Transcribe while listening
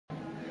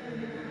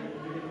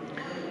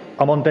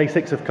I'm on day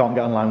 6 of Can't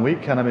Get Online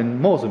Week, and I'm in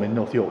Moorsham in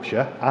North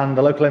Yorkshire, and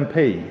the local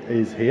MP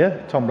is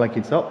here, Tom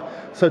Blenkinsop.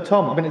 So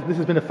Tom, I mean, this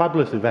has been a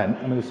fabulous event.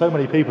 I mean, there's so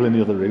many people in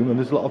the other room, and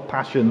there's a lot of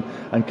passion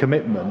and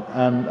commitment,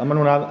 and I'm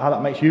wondering how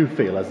that makes you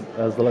feel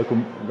as the local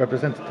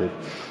representative.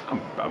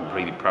 I'm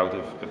really proud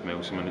of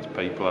Moorsham and its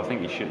people. I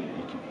think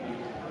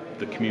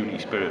the community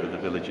spirit of the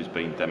village has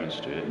been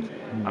demonstrated,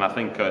 and I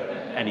think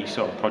any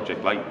sort of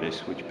project like this,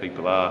 which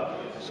people are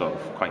sort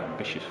of quite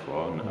ambitious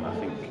for, and I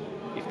think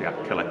if they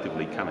act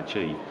collectively can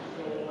achieve,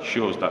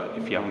 shows that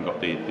if you haven't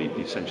got the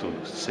essential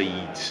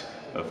seeds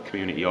of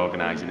community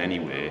organising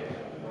anyway,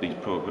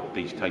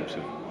 these types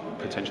of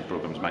potential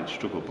programmes might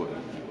struggle. But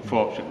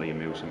fortunately in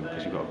Moorsham,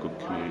 because you've got a good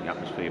community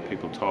atmosphere,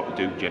 people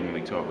do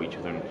genuinely talk to each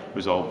other and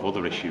resolve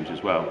other issues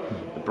as well.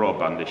 The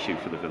broadband issue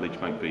for the village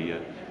might be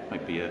a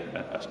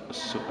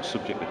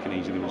subject that can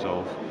easily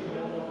resolve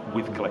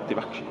with collective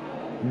action.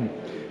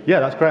 Yeah,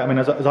 that's great. I mean,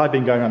 as I've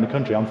been going around the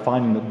country, I'm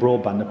finding that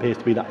broadband appears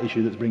to be that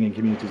issue that's bringing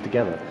communities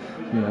together,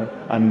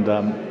 and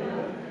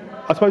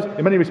I suppose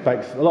in many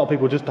respects a lot of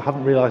people just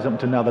haven't realised up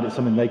until now that it's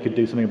something they could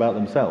do something about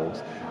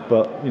themselves.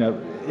 But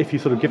if you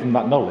sort of give them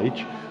that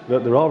knowledge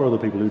that there are other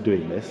people who are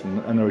doing this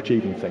and are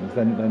achieving things,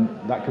 then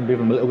that can give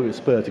them a little bit of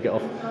spur to get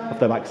off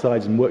their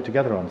backsides and work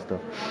together on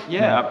stuff.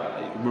 Yeah,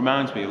 it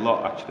reminds me a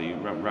lot actually.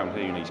 Around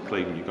here in East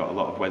Cleveland, you've got a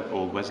lot of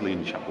old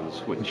Wesleyan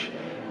chapels, which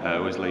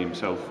Wesley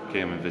himself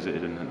came and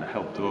visited and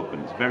helped up,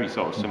 and it's very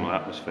sort of similar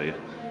atmosphere,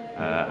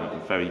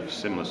 very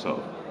similar sort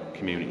of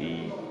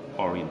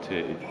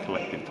community-orientated,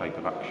 collective type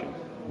of action,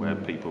 where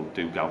people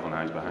do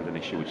galvanise behind an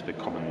issue which they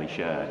commonly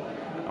share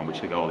and which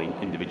they all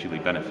individually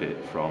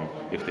benefit from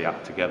if they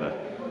act together.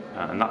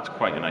 And that's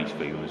quite a nice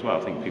feeling as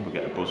well. I think people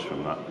get a buzz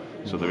from that.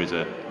 So there is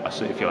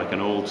if you like, an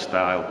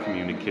old-style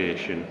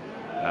communication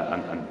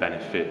and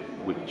benefit,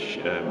 which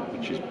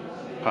is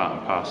part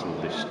and parcel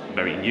of this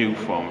very new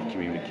form of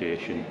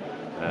communication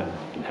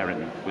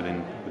inherent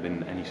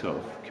within any sort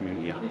of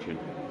community action.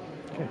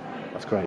 Okay, that's great.